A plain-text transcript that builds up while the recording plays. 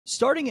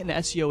Starting an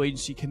SEO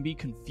agency can be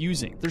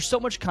confusing. There's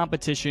so much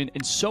competition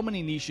in so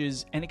many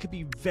niches, and it can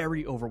be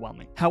very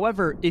overwhelming.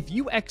 However, if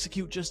you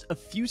execute just a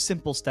few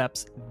simple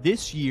steps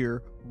this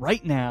year,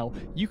 right now,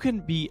 you can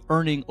be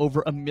earning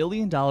over $1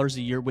 million a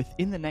year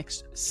within the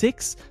next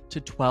 6 to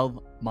 12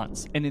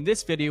 months. And in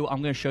this video,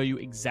 I'm going to show you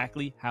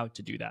exactly how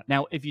to do that.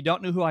 Now, if you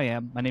don't know who I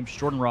am, my name is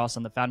Jordan Ross.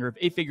 I'm the founder of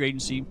 8-Figure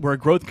Agency. We're a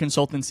growth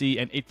consultancy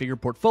and 8-figure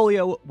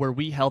portfolio where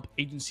we help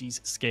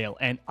agencies scale.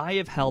 And I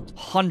have helped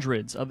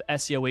hundreds of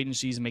SEO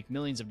agencies make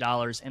millions of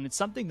dollars. And it's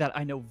something that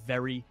I know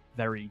very,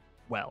 very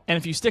well. And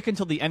if you stick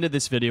until the end of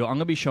this video, I'm going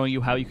to be showing you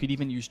how you could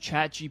even use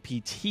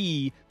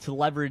ChatGPT to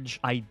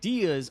leverage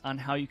ideas on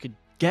how you could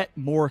get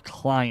more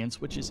clients,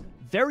 which is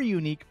very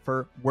unique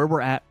for where we're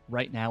at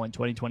right now in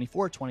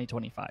 2024,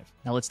 2025.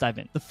 Now let's dive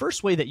in. The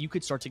first way that you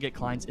could start to get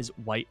clients is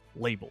white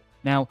label.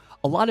 Now,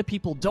 a lot of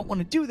people don't want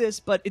to do this,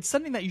 but it's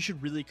something that you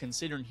should really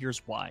consider, and here's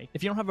why.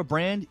 If you don't have a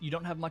brand, you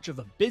don't have much of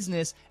a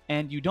business,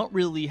 and you don't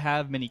really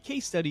have many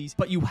case studies,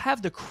 but you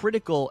have the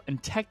critical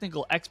and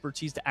technical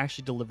expertise to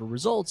actually deliver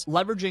results,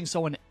 leveraging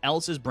someone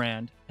else's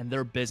brand and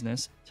their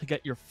business to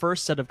get your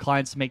first set of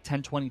clients to make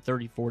 10, 20,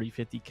 30, 40,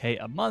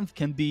 50K a month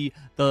can be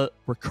the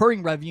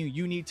recurring revenue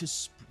you need to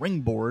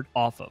springboard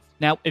off of.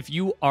 Now, if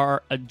you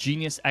are a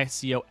genius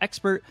SEO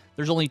expert,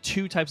 there's only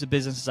two types of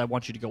businesses I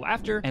want you to go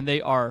after, and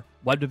they are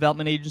web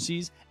development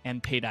agencies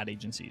and paid ad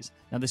agencies.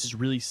 Now, this is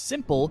really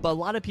simple, but a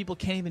lot of people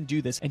can't even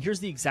do this. And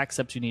here's the exact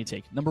steps you need to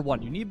take. Number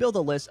one, you need to build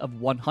a list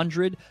of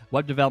 100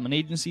 web development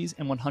agencies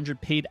and 100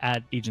 paid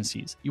ad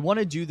agencies. You want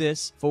to do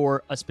this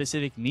for a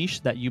specific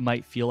niche that you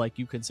might feel like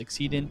you can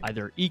succeed in,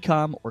 either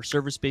e-com or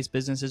service-based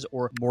businesses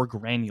or more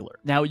granular.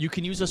 Now, you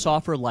can use a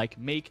software like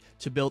Make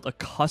to build a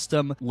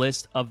custom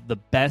list of the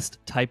best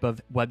type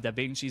of web dev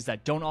agencies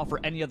that don't offer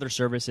any other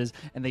services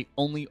and they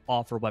only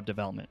offer web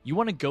development. You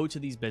want to go to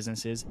these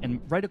businesses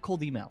and write a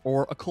cold email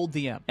or a cold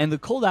DM. And the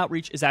cold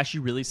outreach is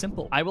actually really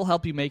simple. I will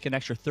help you make an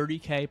extra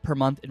 30K per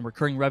month in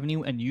recurring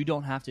revenue, and you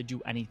don't have to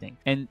do anything.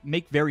 And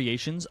make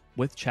variations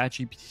with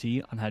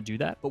ChatGPT on how to do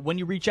that. But when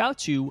you reach out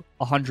to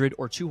 100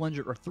 or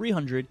 200 or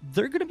 300,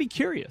 they're going to be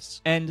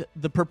curious. And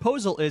the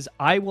proposal is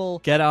I will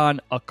get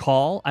on a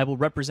call. I will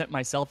represent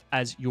myself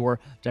as your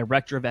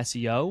director of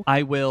SEO.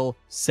 I will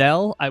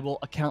sell. I will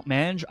account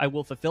manage. I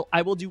will fulfill.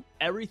 I will do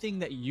everything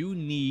that you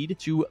need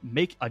to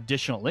make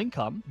additional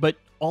income, but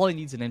all I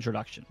need is an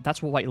introduction.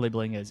 That's what white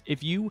labeling is.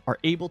 If you are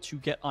able to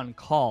get on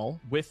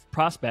call with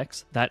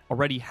prospects that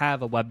already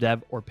have a web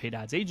dev or paid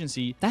ads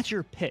agency, that's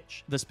your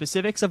pitch. The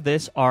specifics of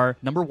this are,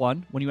 number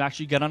one, when you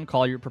actually get on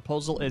call, your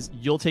proposal is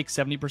you'll take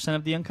 70%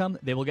 of the income,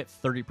 they will get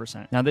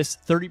 30%. Now, this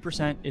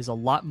 30% is a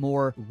lot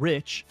more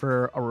rich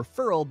for a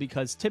referral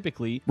because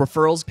typically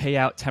referrals pay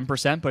out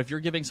 10%, but if you're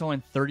giving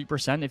someone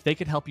 30%, if they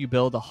could help you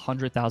build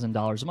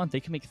 $100,000 a month, they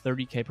can make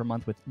 30K per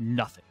month with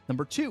nothing.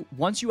 Number two,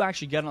 once you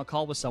actually get on a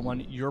call with someone,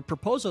 your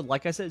proposal,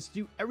 like I said, is to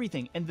do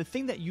everything. And the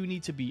thing that you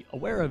need to be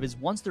aware of is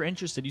once they're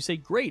interested, you say,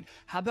 great,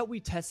 how about we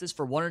test this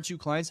for 1 or 2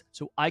 clients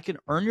so I can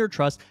earn your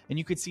trust and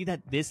you could see that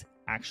this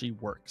actually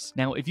works.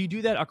 Now, if you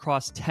do that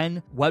across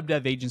 10 web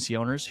dev agency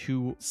owners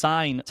who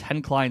sign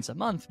 10 clients a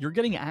month, you're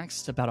getting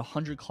access to about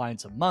 100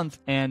 clients a month,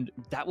 and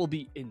that will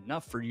be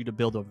enough for you to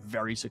build a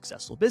very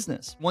successful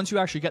business. Once you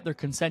actually get their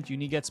consent, you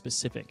need to get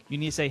specific. You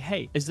need to say,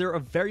 hey, is there a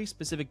very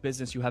specific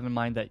business you have in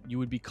mind that you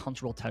would be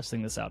comfortable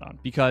testing this out on?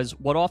 Because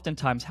what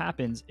oftentimes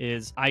happens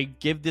is I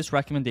give this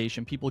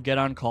recommendation, people get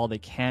on call, they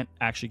can't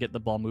actually get the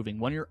ball moving.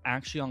 When you're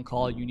actually on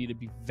call, you need to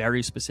be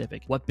very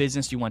specific. What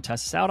business do you want to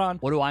test this out on?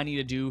 What do I need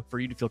to do for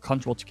you to feel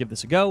comfortable to give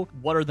this a go?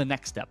 What are the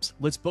next steps?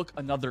 Let's book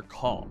another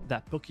call.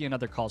 That booking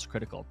another call is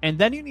critical. And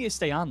then you need to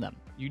stay on them.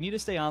 You need to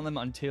stay on them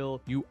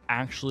until you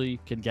actually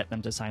can get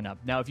them to sign up.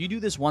 Now, if you do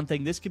this one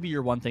thing, this could be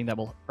your one thing that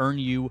will earn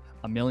you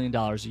 $1 million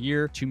a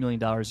year, $2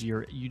 million a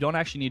year. You don't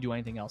actually need to do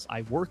anything else.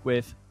 I work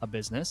with a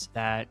business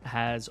that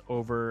has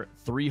over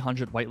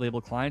 300 white label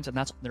clients, and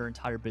that's their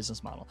entire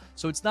business model.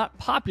 So it's not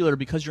popular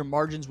because your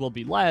margins will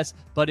be less,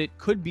 but it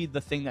could be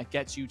the thing that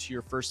gets you to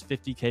your first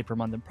 50K per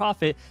month in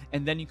profit,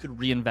 and then you could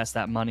reinvest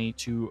that money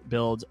to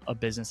build a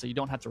business so you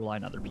don't have to rely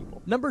on other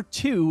people. Number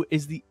two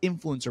is the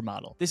influencer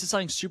model. This is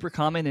something super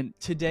common, and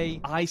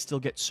today I still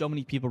get so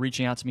many people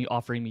reaching out to me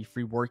offering me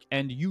free work,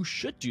 and you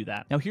should do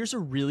that. Now, here's a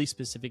really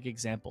specific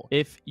example.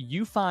 If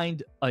you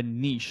find a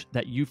niche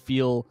that you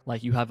feel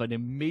like you have an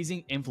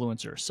amazing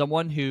influencer,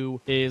 someone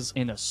who is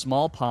in a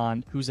small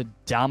pond, who's a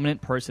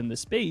dominant person in the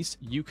space,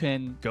 you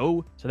can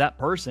go to that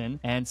person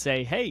and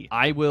say, hey,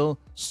 I will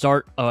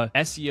start a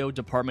SEO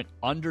department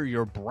under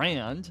your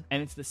brand.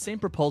 And it's the same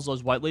proposal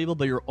as white label,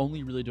 but you're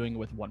only really doing it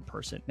with one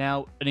person.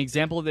 Now, an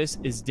example of this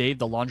is Dave,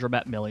 the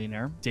laundromat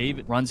millionaire.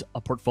 Dave runs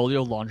a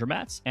portfolio of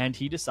laundromats, and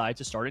he decided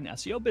to start an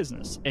SEO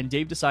business. And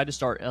Dave decided to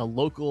start a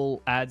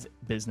local ads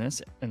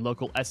business and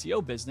local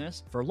SEO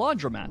business for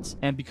laundromats.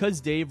 And because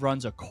Dave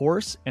runs a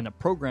course and a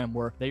program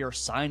where they are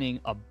signing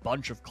a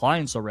bunch of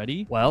clients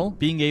already, well,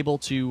 being able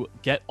to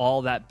get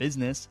all that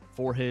business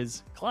for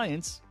his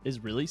clients is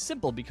really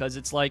simple, because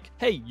it's like,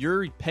 hey,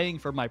 you're paying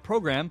for my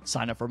program,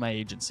 sign up for my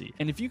agency.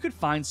 And if you could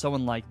find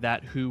someone like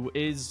that who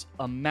is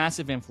a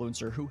massive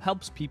influencer who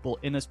helps people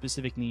in a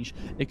specific niche,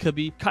 it could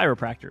be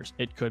chiropractors,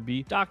 it could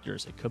be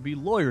doctors, it could be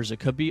lawyers, it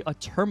could be a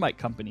termite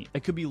company,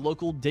 it could be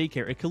local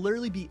daycare, it could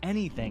literally be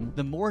anything.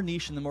 The more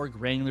niche and the more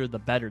granular, the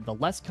better. The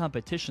less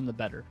competition, the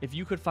better. If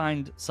you could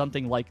find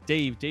something like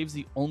Dave's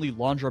the only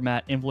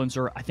laundromat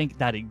influencer I think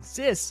that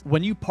exists.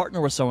 When you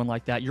partner with someone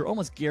like that, you're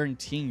almost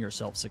guaranteeing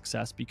yourself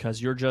success,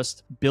 because you're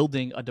just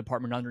building a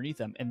department underneath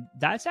them. And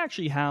that's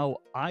actually how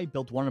I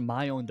built one of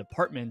my own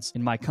departments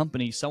in my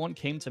company. Someone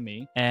came to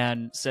me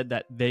and said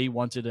that they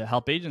wanted to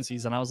help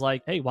agencies, and I was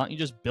like, hey, why don't you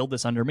just build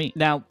this under me?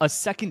 Now, a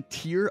second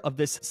tier of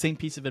this same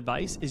piece of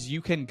advice is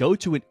you can go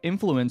to an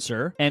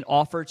influencer and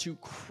offer to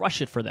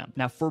crush it for them.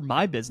 Now, for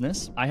my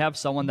business, I have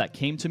someone that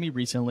came to me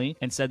recently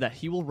and said that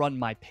he will run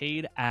my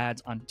paid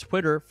ads on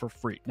Twitter for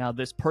free. Now,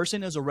 this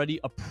person is already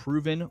a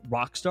proven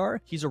rock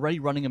star. He's already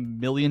running $1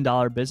 million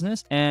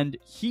business, and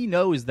he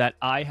knows that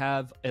I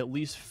have at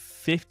least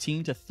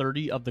 15 to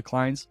 30 of the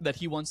clients that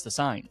he wants to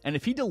sign. And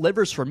if he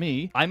delivers for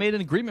me, I made an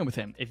agreement with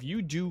him. If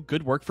you do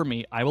good work for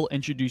me, I will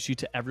introduce you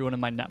to everyone in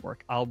my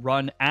network. I'll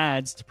run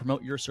ads to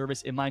promote your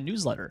service in my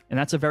newsletter. And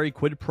that's a very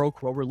quid pro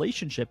quo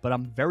relationship, but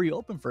I'm very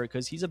open for it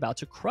because he's about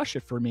to crush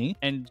it for me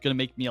and going to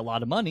make me a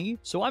lot of money.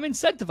 So I'm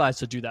incentivized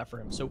to do that for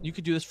him. So you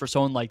could do this for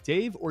someone like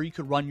Dave, or you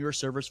could run your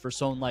service for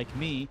someone like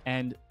me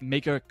and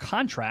make a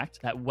contract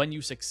that when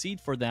you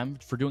succeed for them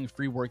for doing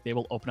free work, they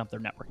will open up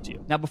their network to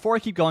you. Now, before I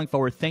keep going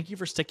forward, thank you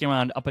for sticking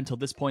around up until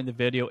this point in the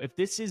video. If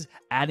this is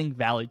adding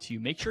value to you,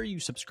 make sure you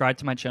subscribe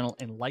to my channel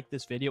and like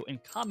this video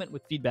and comment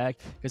with feedback,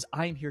 because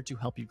I am here to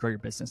help you grow your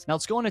business. Now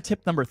let's go on to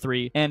tip number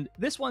 3, and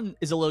this one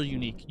is a little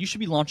unique. You should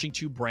be launching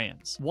 2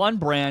 brands. One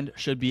brand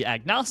should be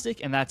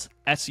agnostic, and that's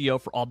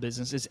SEO for all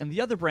businesses, and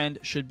the other brand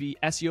should be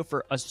SEO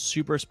for a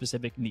super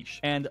specific niche.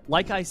 And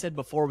like I said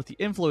before with the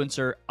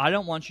influencer, I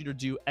don't want you to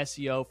do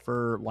SEO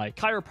for like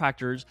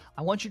chiropractors.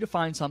 I want you to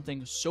find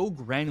something so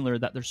granular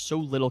that there's so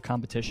little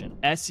competition.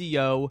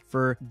 SEO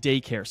for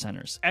daycare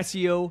centers,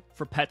 SEO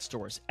for pet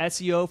stores,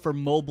 SEO for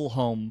mobile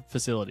home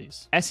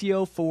facilities,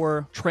 SEO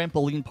for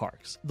trampoline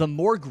parks. The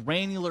more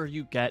granular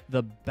you get,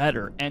 the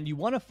better. And you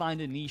want to find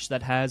a niche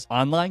that has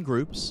online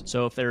groups.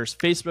 So if there's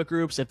Facebook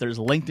groups, if there's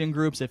LinkedIn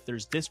groups, if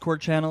there's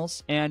Discord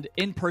channels, and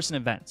in-person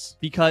events,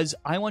 because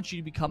I want you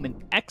to become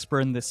an expert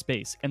in this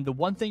space. And the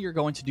one thing you're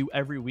going to do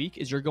every week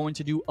is you're going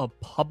to do a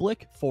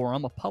public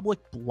forum, a public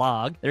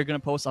blog that you're going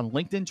to post on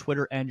LinkedIn,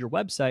 Twitter, and your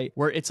website,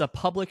 where it's a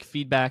public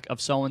feedback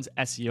of someone's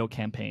SEO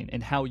campaign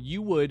and how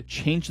you would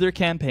change their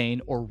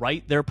campaign or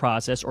write their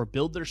process or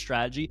build their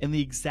strategy and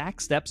the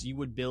exact steps you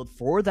would build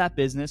for that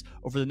business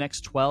over the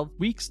next 12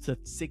 weeks to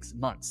 6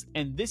 months.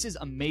 And this is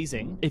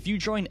amazing. If you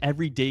join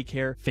every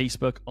daycare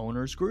Facebook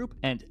owners group,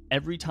 and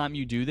every time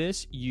you do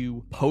this,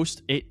 you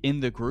post it in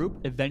the group,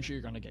 eventually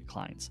you're going to get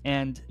clients.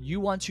 And you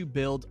want to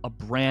build a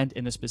brand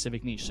in a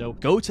specific niche. So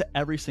go to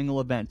every single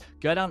event,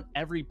 get on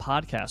every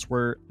podcast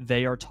where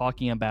they are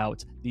talking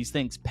about these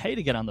things, pay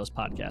to get on those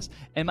podcasts.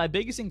 And my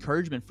biggest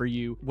encouragement for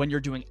you when you're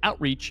doing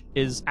outreach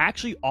is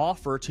actually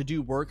offer to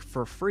do work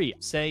for free.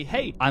 Say,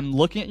 hey, I'm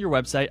looking at your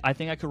website. I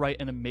think I could write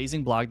an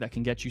amazing blog that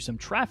can get you some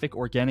traffic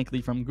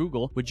organically from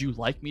Google. Would you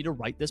like me to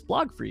write this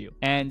blog for you?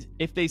 And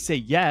if they say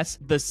yes,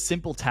 the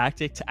simple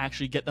tactic to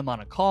actually get them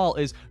on a call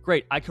is,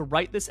 great, I could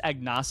write this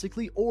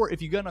agnostically, or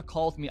if you get on a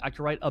call with me, I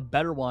could write a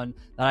better one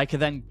that I could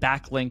then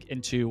backlink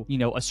into,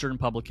 a certain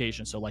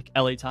publication. So like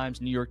LA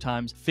Times, New York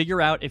Times.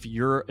 Figure out if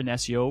you're an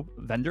SEO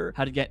vendor,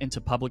 how to get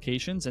into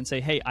publications, and say,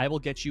 hey, I will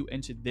get you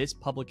into this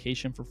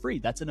publication for free.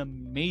 That's an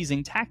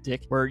amazing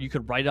tactic where you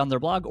could write it on their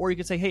blog, or you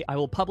could say, hey, I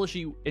will publish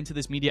you into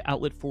this media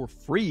outlet for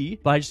free,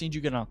 but I just need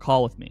you to get on a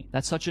call with me.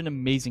 That's such an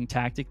amazing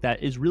tactic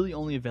that is really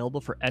only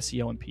available for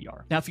SEO and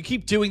PR. Now, if you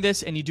keep doing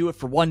this and you do it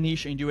for one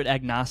niche and you do it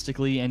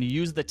agnostically and you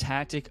use the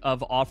tactic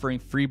of offering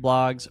free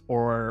blogs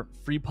or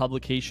free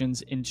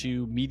publications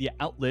into media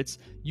outlets,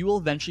 you will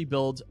eventually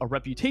build a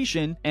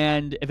reputation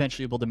and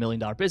eventually build $1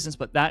 million business.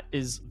 But that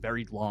is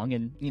very long,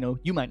 and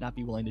you might not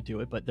be willing to do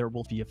it, but there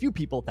will be a few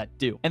people that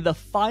do. And the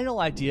final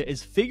idea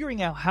is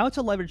figuring out how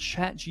to leverage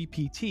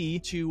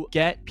ChatGPT to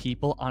get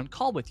people on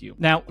call with you.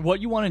 Now,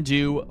 what you want to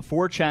do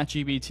for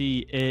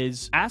ChatGPT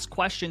is ask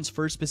questions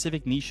for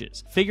specific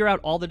niches. Figure out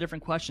all the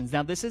different questions.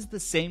 Now, this is the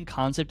same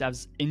concept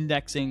as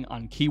indexing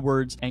on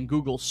keywords and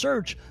Google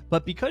search,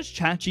 but because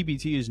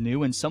ChatGPT is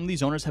new and some of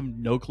these owners have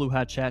no clue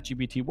how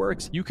ChatGPT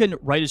works, you can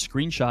write a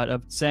screenshot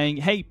of saying,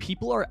 hey,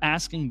 people are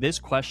asking this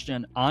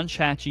question on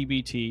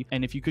ChatGPT,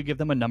 and if you could give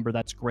them a number,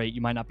 that's great.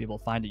 You might not be able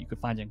to find it. You could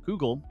find it in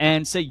Google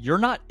and say, you're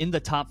not in the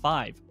top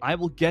 5. I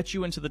will get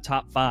you into the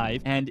top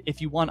 5. And if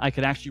you want, I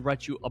could actually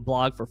write you a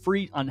blog for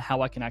free on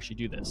how I can actually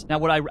do this. Now,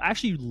 what I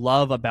actually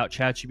love about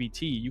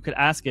ChatGPT, you could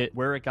ask it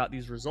where it got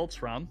these results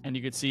from, and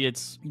you could see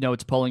it's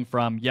pulling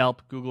from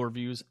Yelp, Google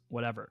reviews,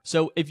 whatever.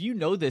 So if you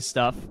know this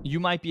stuff,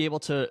 you might be able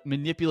to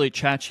manipulate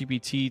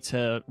ChatGPT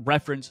to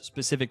reference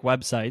specific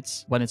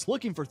websites when it's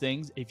looking for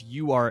things. If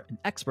you are an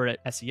expert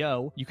at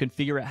SEO, you can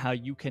figure out how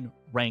you can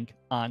rank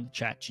on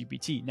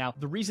ChatGPT. Now,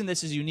 the reason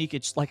this is unique,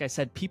 it's like I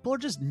said, people are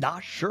just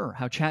not sure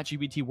how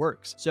ChatGPT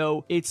works.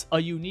 So it's a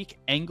unique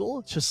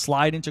angle to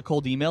slide into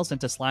cold emails and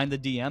to slide in the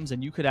DMs,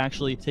 and you could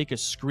actually take a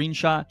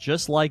screenshot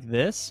just like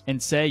this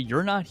and say,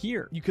 you're not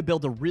here. You could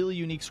build a really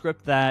unique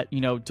script that,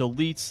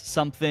 deletes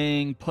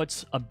something,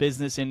 puts a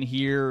business in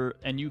here,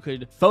 and you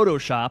could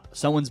Photoshop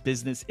someone's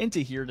business into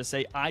here to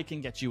say, I can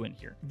get you in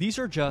here. These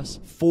are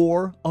just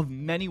 4 of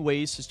many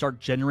ways to start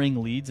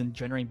generating leads and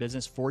generating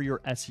business for your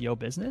SEO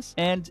business.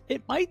 And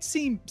it might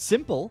seem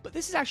simple, but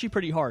this is actually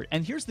pretty hard.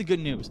 And here's the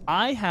good news.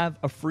 I have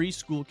a free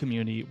school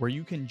community where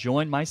you can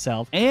join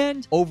myself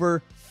and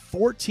over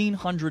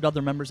 1,400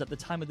 other members at the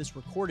time of this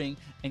recording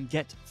and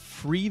get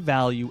free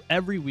value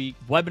every week,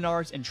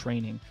 webinars and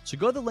training. So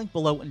go to the link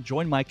below and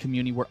join my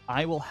community where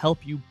I will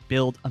help you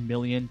build $1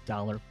 million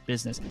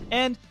business.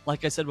 And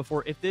like I said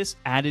before, if this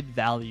added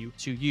value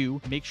to you,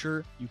 make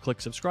sure you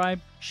click subscribe,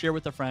 share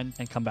with a friend,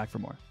 and come back for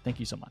more. Thank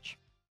you so much.